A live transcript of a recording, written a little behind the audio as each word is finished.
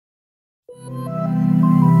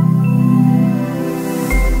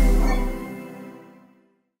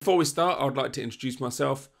Before we start, I would like to introduce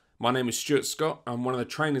myself. My name is Stuart Scott. I'm one of the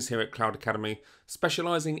trainers here at Cloud Academy,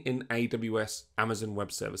 specialising in AWS Amazon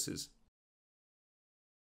Web Services.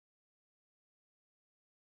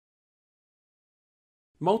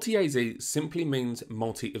 Multi-AZ simply means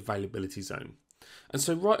multi-availability zone. And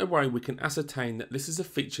so right away we can ascertain that this is a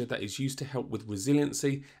feature that is used to help with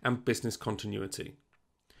resiliency and business continuity.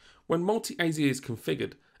 When multi-AZ is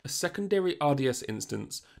configured, a secondary RDS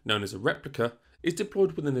instance, known as a replica, is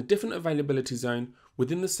deployed within a different availability zone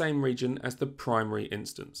within the same region as the primary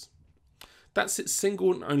instance. That's its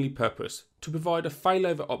single and only purpose, to provide a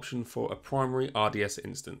failover option for a primary RDS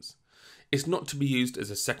instance. It's not to be used as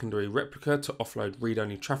a secondary replica to offload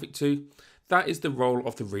read-only traffic to. That is the role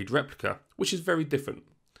of the read replica, which is very different.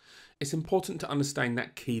 It's important to understand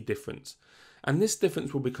that key difference, and this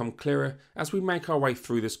difference will become clearer as we make our way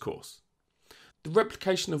through this course. The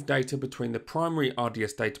replication of data between the primary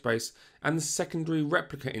RDS database and the secondary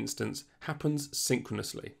replica instance happens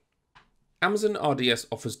synchronously. Amazon RDS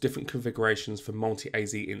offers different configurations for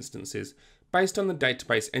multi-AZ instances based on the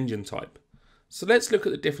database engine type. So let's look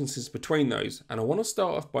at the differences between those, and I want to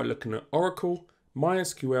start off by looking at Oracle,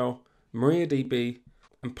 MySQL, MARIADB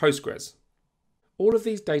and Postgres. All of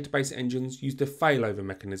these database engines use the failover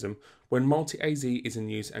mechanism when multi-AZ is in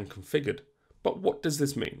use and configured. But what does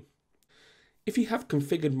this mean? If you have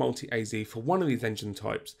configured multi-AZ for one of these engine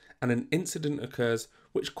types and an incident occurs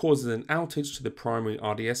which causes an outage to the primary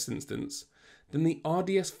RDS instance, then the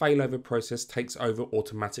RDS failover process takes over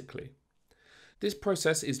automatically. This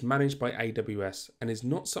process is managed by AWS and is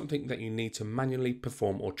not something that you need to manually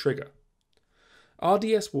perform or trigger.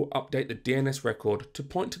 RDS will update the DNS record to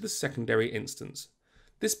point to the secondary instance.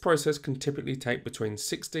 This process can typically take between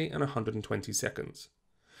 60 and 120 seconds.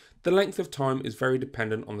 The length of time is very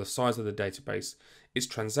dependent on the size of the database, its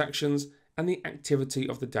transactions, and the activity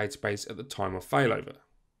of the database at the time of failover.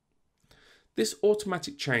 This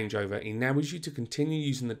automatic changeover enables you to continue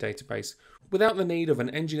using the database without the need of an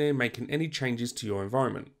engineer making any changes to your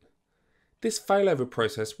environment. This failover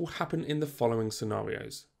process will happen in the following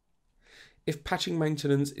scenarios. If patching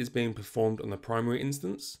maintenance is being performed on the primary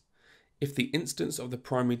instance, if the instance of the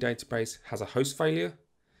primary database has a host failure,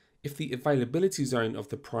 if the availability zone of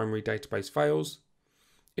the primary database fails,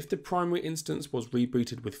 if the primary instance was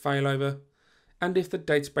rebooted with failover, and if the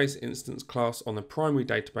database instance class on the primary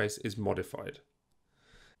database is modified.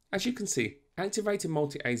 As you can see, activating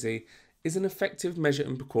multi-AZ is an effective measure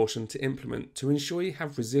and precaution to implement to ensure you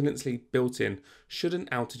have resiliency built in should an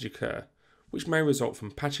outage occur, which may result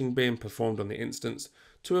from patching being performed on the instance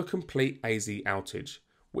to a complete AZ outage,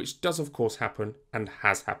 which does of course happen and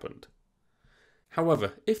has happened.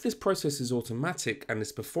 However, if this process is automatic and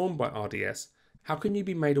is performed by RDS, how can you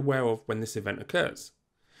be made aware of when this event occurs?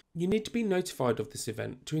 You need to be notified of this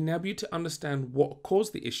event to enable you to understand what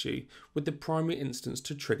caused the issue with the primary instance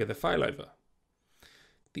to trigger the failover.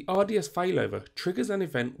 The RDS failover triggers an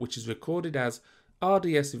event which is recorded as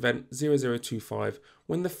RDS event 0025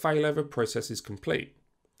 when the failover process is complete.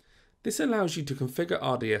 This allows you to configure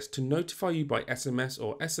RDS to notify you by SMS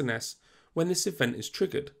or SNS when this event is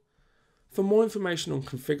triggered. For more information on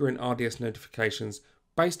configuring RDS notifications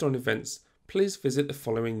based on events, please visit the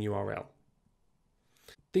following URL.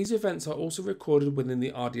 These events are also recorded within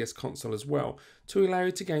the RDS console as well to allow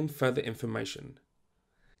you to gain further information.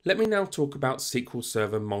 Let me now talk about SQL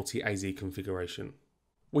Server multi-AZ configuration,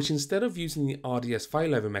 which instead of using the RDS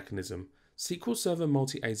failover mechanism, SQL Server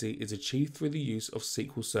multi-AZ is achieved through the use of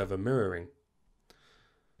SQL Server mirroring.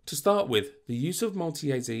 To start with, the use of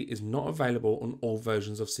multi-AZ is not available on all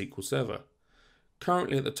versions of SQL Server.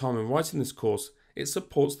 Currently, at the time of writing this course, it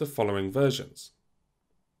supports the following versions.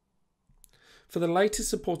 For the latest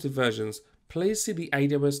supported versions, please see the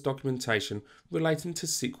AWS documentation relating to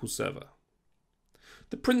SQL Server.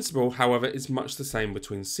 The principle, however, is much the same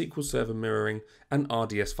between SQL Server mirroring and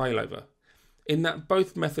RDS failover, in that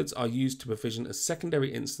both methods are used to provision a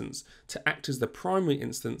secondary instance to act as the primary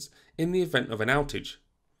instance in the event of an outage.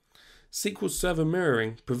 SQL Server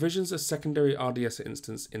mirroring provisions a secondary RDS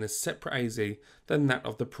instance in a separate AZ than that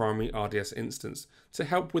of the primary RDS instance to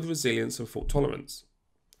help with resilience and fault tolerance.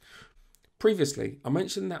 Previously, I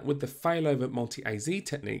mentioned that with the failover multi-AZ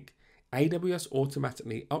technique, AWS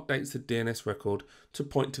automatically updates the DNS record to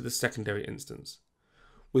point to the secondary instance.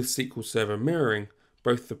 With SQL Server mirroring,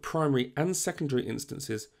 both the primary and secondary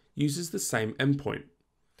instances uses the same endpoint.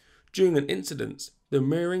 During an incident, the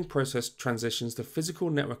mirroring process transitions the physical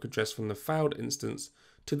network address from the failed instance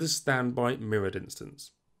to the standby mirrored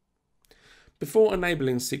instance. Before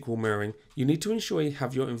enabling SQL mirroring, you need to ensure you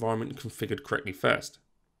have your environment configured correctly first.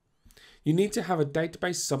 You need to have a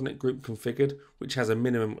database subnet group configured which has a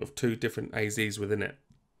minimum of 2 different AZs within it.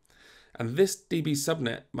 And this DB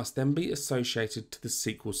subnet must then be associated to the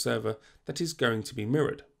SQL server that is going to be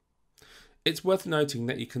mirrored. It's worth noting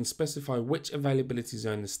that you can specify which availability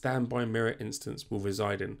zone the standby mirror instance will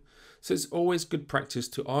reside in, so it's always good practice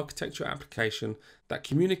to architect your application that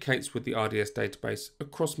communicates with the RDS database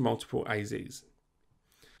across multiple AZs.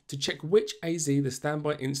 To check which AZ the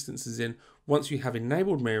standby instance is in once you have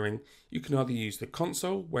enabled mirroring, you can either use the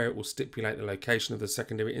console where it will stipulate the location of the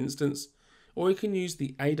secondary instance, or you can use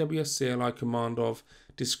the AWS CLI command of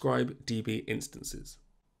describe DB instances.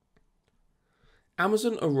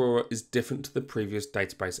 Amazon Aurora is different to the previous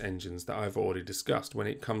database engines that I've already discussed when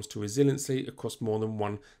it comes to resiliency across more than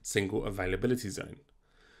one single availability zone.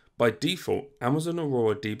 By default, Amazon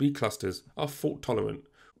Aurora DB clusters are fault tolerant,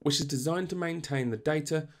 which is designed to maintain the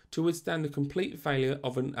data to withstand the complete failure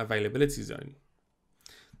of an availability zone.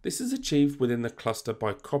 This is achieved within the cluster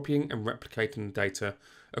by copying and replicating the data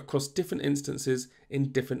across different instances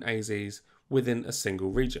in different AZs within a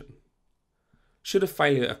single region. Should a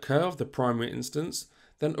failure occur of the primary instance,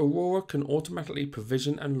 then Aurora can automatically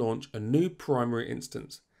provision and launch a new primary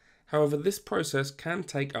instance. However, this process can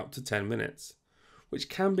take up to 10 minutes, which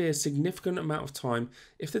can be a significant amount of time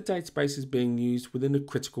if the database is being used within a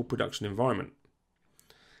critical production environment.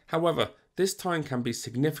 However, this time can be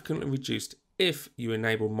significantly reduced if you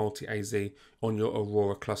enable multi-AZ on your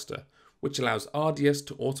Aurora cluster, which allows RDS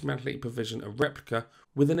to automatically provision a replica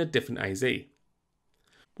within a different AZ.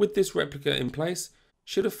 With this replica in place,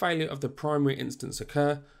 should a failure of the primary instance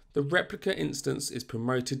occur, the replica instance is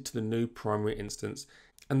promoted to the new primary instance,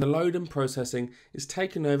 and the load and processing is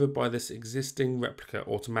taken over by this existing replica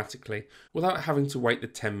automatically without having to wait the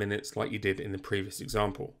 10 minutes like you did in the previous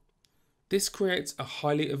example. This creates a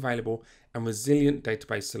highly available and resilient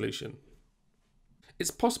database solution. It's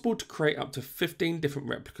possible to create up to 15 different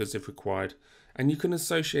replicas if required, and you can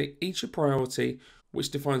associate each a priority which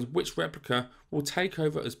defines which replica will take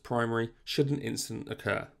over as primary should an incident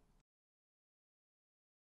occur.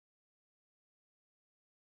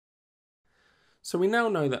 So we now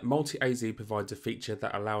know that multi-AZ provides a feature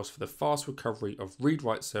that allows for the fast recovery of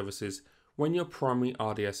read-write services when your primary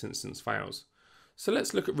RDS instance fails. So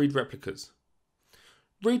let's look at read replicas.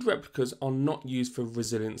 Read replicas are not used for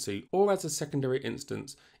resiliency or as a secondary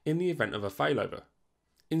instance in the event of a failover.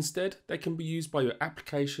 Instead, they can be used by your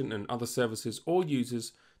application and other services or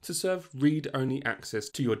users to serve read-only access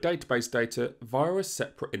to your database data via a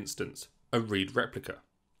separate instance, a read replica.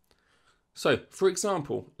 So, for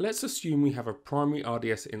example, let's assume we have a primary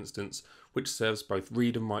RDS instance which serves both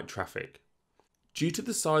read and write traffic. Due to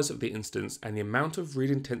the size of the instance and the amount of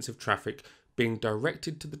read-intensive traffic being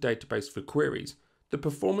directed to the database for queries, the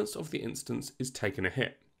performance of the instance is taking a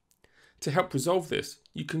hit. To help resolve this,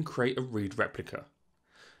 you can create a read replica.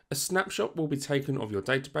 A snapshot will be taken of your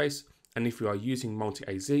database, and if you are using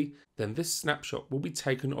multi-AZ, then this snapshot will be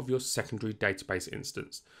taken of your secondary database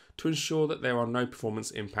instance to ensure that there are no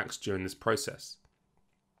performance impacts during this process.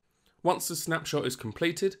 Once the snapshot is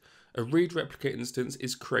completed, a read replica instance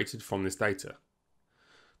is created from this data.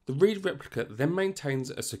 The read replica then maintains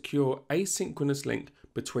a secure asynchronous link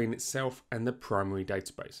between itself and the primary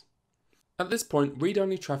database. At this point,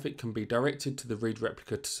 read-only traffic can be directed to the read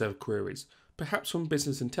replica to serve queries, perhaps from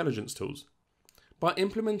business intelligence tools. By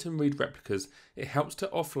implementing read replicas, it helps to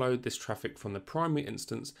offload this traffic from the primary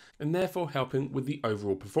instance and therefore helping with the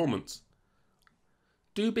overall performance.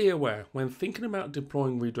 Do be aware when thinking about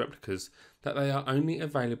deploying read replicas that they are only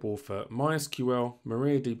available for MySQL,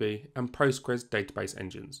 MariaDB and Postgres database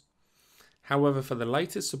engines. However, for the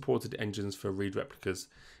latest supported engines for read replicas,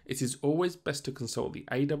 it is always best to consult the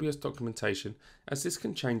AWS documentation as this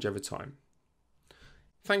can change over time.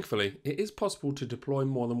 Thankfully, it is possible to deploy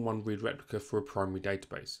more than one read replica for a primary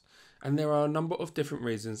database, and there are a number of different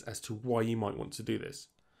reasons as to why you might want to do this.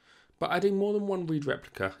 By adding more than one read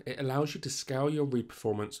replica, it allows you to scale your read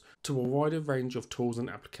performance to a wider range of tools and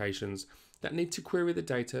applications that need to query the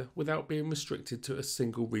data without being restricted to a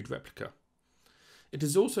single read replica. It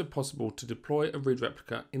is also possible to deploy a read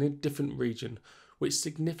replica in a different region, which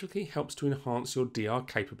significantly helps to enhance your DR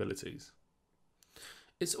capabilities.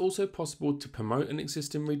 It's also possible to promote an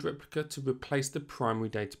existing read replica to replace the primary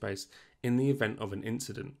database in the event of an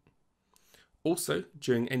incident. Also,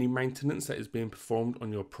 during any maintenance that is being performed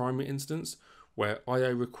on your primary instance, where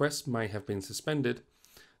I/O requests may have been suspended,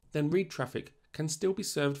 then read traffic can still be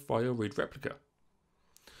served via read replica.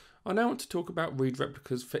 I now want to talk about read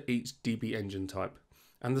replicas for each DB engine type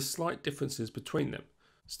and the slight differences between them,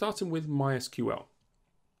 starting with MySQL.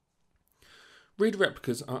 Read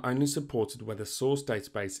replicas are only supported where the source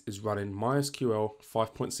database is running MySQL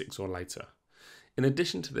 5.6 or later. In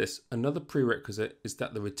addition to this, another prerequisite is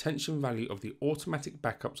that the retention value of the automatic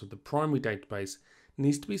backups of the primary database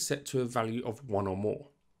needs to be set to a value of 1 or more.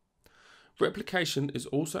 Replication is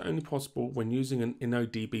also only possible when using an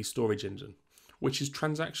InnoDB storage engine, which is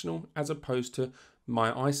transactional as opposed to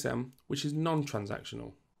MyISAM, which is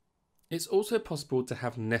non-transactional. It's also possible to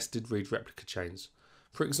have nested read replica chains.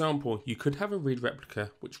 For example, you could have a read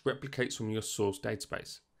replica which replicates from your source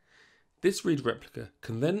database. This read replica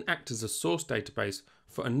can then act as a source database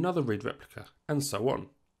for another read replica, and so on.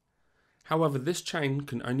 However, this chain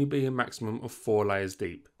can only be a maximum of 4 layers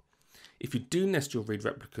deep. If you do nest your read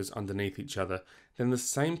replicas underneath each other, then the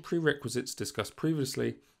same prerequisites discussed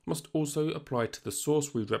previously must also apply to the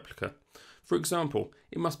source read replica. For example,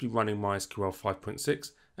 it must be running MySQL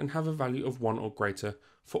 5.6 and have a value of 1 or greater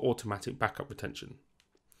for automatic backup retention.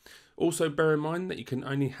 Also bear in mind that you can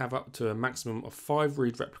only have up to a maximum of 5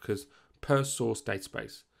 read replicas per source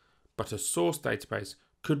database, but a source database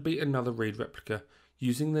could be another read replica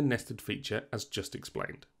using the nested feature as just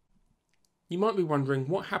explained. You might be wondering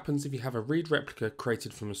what happens if you have a read replica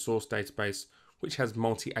created from a source database which has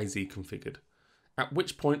multi-AZ configured, at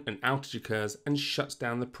which point an outage occurs and shuts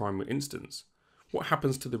down the primary instance. What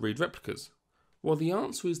happens to the read replicas? Well, the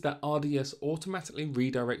answer is that RDS automatically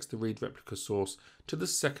redirects the read replica source to the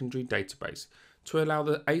secondary database to allow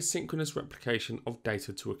the asynchronous replication of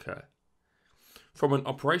data to occur. From an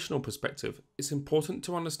operational perspective, it's important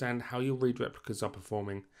to understand how your read replicas are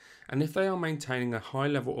performing and if they are maintaining a high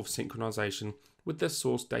level of synchronization with their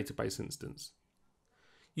source database instance.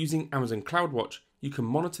 Using Amazon CloudWatch, you can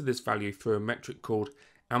monitor this value through a metric called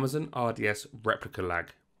Amazon RDS replica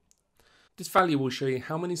lag. This value will show you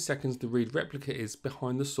how many seconds the read replica is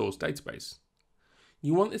behind the source database.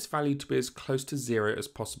 You want this value to be as close to 0 as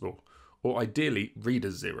possible, or ideally read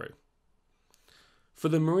as 0. For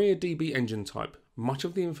the MariaDB engine type, much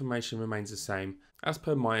of the information remains the same as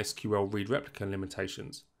per MySQL read replica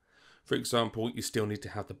limitations. For example, you still need to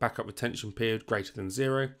have the backup retention period greater than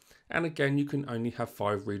 0, and again you can only have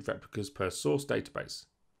 5 read replicas per source database.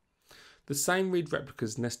 The same read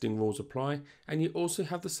replicas nesting rules apply, and you also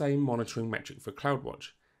have the same monitoring metric for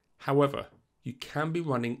CloudWatch. However, you can be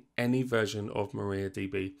running any version of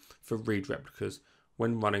MariaDB for read replicas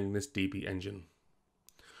when running this DB engine.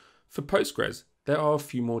 For Postgres, there are a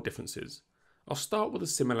few more differences. I'll start with the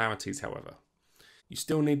similarities, however. You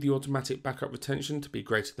still need the automatic backup retention to be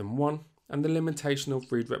greater than 1, and the limitation of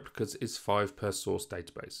read replicas is 5 per source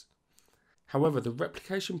database. However, the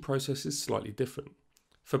replication process is slightly different.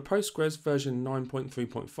 For Postgres version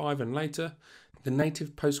 9.3.5 and later, the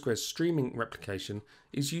native Postgres streaming replication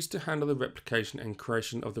is used to handle the replication and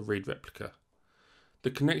creation of the read replica.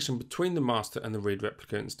 The connection between the master and the read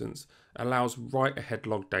replica instance allows write-ahead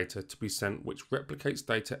log data to be sent, which replicates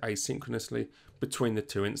data asynchronously between the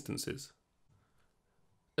two instances.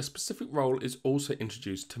 A specific role is also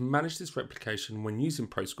introduced to manage this replication when using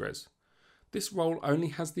Postgres. This role only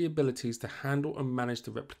has the abilities to handle and manage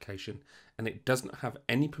the replication, and it doesn't have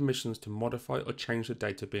any permissions to modify or change the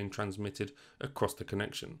data being transmitted across the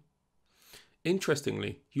connection.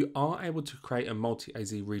 Interestingly, you are able to create a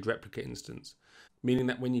multi-AZ read replica instance, meaning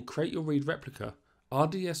that when you create your read replica,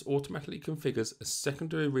 RDS automatically configures a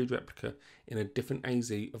secondary read replica in a different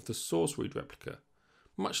AZ of the source read replica,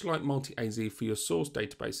 much like multi-AZ for your source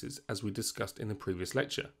databases as we discussed in the previous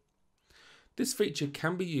lecture. This feature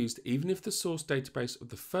can be used even if the source database of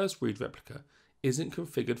the first read replica isn't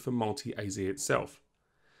configured for multi-AZ itself.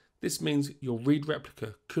 This means your read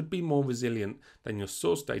replica could be more resilient than your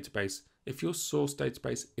source database if your source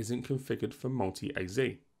database isn't configured for multi-AZ.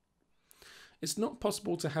 It's not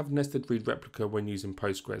possible to have nested read replica when using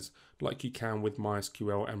Postgres like you can with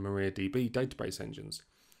MySQL and MariaDB database engines.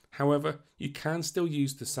 However, you can still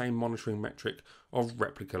use the same monitoring metric of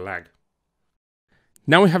replica lag.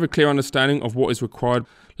 Now we have a clear understanding of what is required,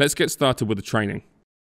 let's get started with the training.